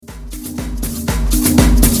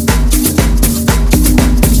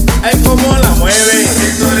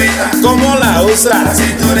¿Cómo la usa?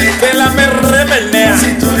 Que la me remenea.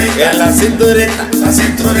 Que la cinturita,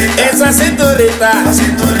 esa cinturita,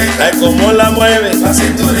 ay cómo la mueve,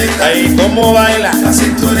 ay cómo baila,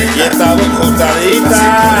 y está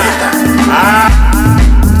bocotadita.